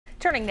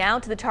Turning now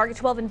to the Target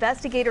 12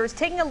 investigators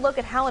taking a look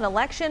at how an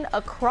election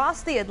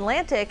across the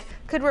Atlantic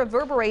could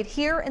reverberate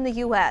here in the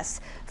U.S.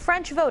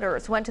 French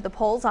voters went to the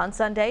polls on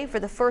Sunday for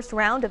the first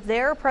round of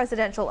their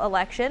presidential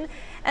election,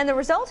 and the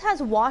result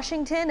has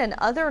Washington and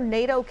other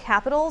NATO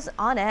capitals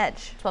on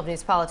edge. 12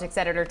 News Politics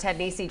editor Ted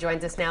Nesi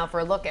joins us now for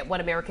a look at what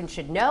Americans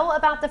should know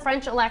about the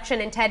French election.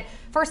 And Ted,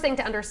 first thing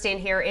to understand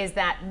here is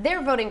that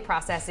their voting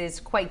process is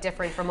quite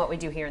different from what we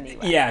do here in the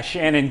U.S. Yeah,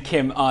 Shannon,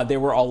 Kim, there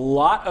were a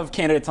lot of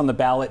candidates on the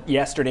ballot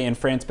yesterday in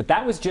France, but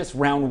that was just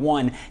round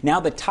one. Now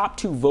the top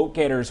two vote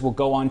getters will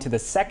go on to the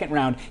second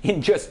round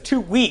in just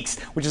 2 weeks,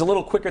 which is a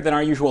little quicker than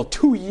our usual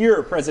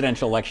 2-year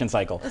presidential election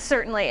cycle.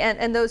 Certainly,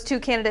 and those two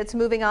candidates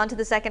moving on to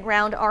the second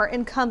round are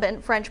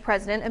incumbent French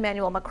President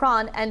Emmanuel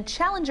Macron and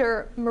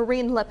challenger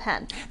Marine Le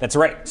Pen. That's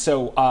right.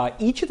 So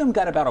each of them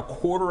got about a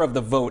quarter of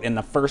the vote in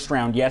the first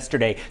round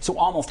yesterday. So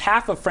almost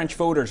half of French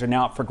voters are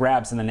now up for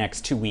grabs in the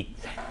next 2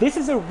 weeks. This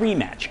is a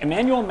rematch.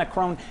 Emmanuel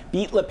Macron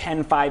beat Le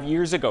Pen 5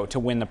 years ago to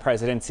win the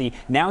presidency.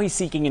 Now he's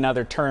seeking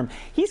another term.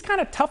 He's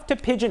kind of tough to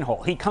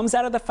pigeonhole. He comes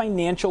out of the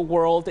financial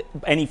world,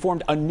 and he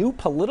formed a new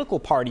political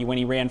party when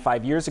he ran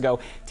 5 years ago,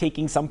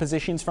 taking some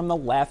positions from the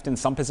left and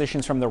some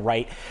positions from the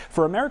right.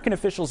 For American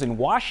officials in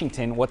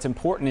Washington, what's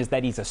important is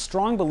that he's a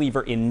strong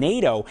believer in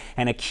NATO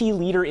and a key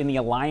leader in the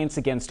alliance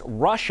against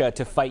Russia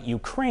to fight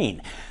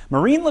Ukraine.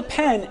 Marine Le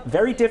Pen,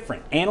 very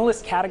different.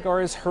 Analysts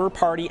categorize her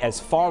party as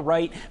far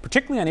right,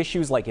 particularly on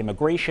issues like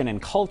immigration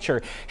and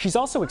culture. She's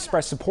also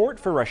expressed support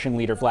for Russian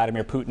leader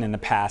Vladimir Putin in the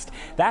past.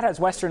 That has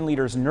Western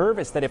leaders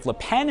nervous that if Le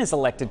Pen is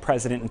elected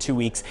president in 2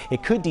 weeks,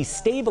 it could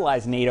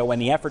destabilize NATO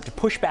and the effort to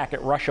push back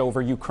at Russia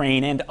over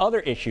Ukraine and other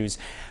issues.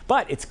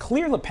 But it's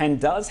clear Le Pen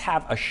does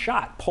have a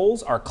shot.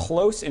 Polls are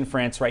close in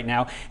France right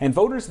now, and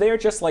voters there,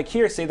 just like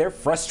here, say they're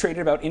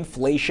frustrated about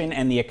inflation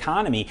and the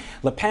economy.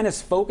 Le Pen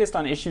is focused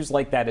on issues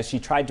like that as she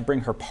tried to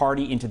bring her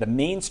party into the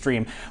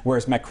mainstream,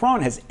 whereas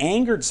Macron has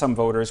angered some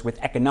voters with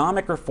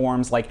economic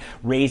reforms like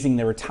raising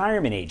the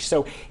retirement age.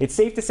 So it's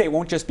safe to say it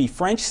won't just be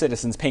French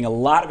citizens paying a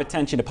lot of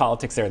attention to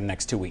politics there in the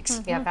next 2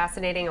 weeks. Yeah,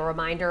 fascinating. A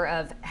reminder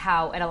of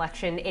how an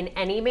election in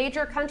any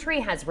major country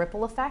has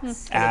ripple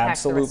effects and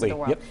impacts the rest of the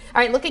world. Yep.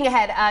 All right, looking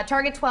ahead,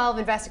 Target 12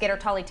 investigator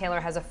Tolly Taylor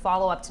has a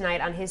follow-up tonight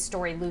on his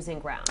story, Losing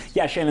Ground.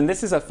 Yeah, Shannon,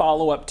 this is a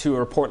follow-up to a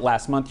report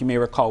last month, you may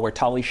recall, where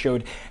Tolly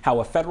showed how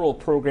a federal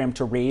program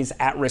to raise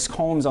at-risk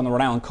homes on the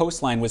Rhode Island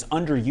coastline was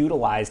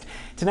underutilized.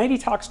 Tonight he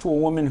talks to a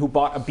woman who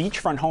bought a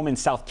beachfront home in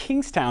South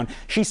Kingstown.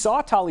 She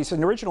saw Tolly's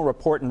original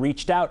report and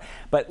reached out,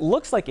 but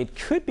looks like it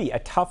could be a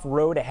tough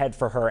road ahead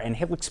for her, and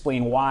he'll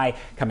explain why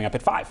coming up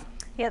at 5.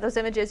 Yeah, those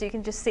images, you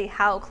can just see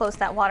how close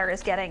that water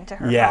is getting to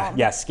her home.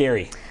 Yeah,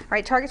 scary. All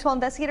right, Target 12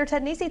 investigator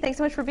Ted Nesi, thanks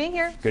so much for being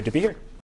here. Good to be here.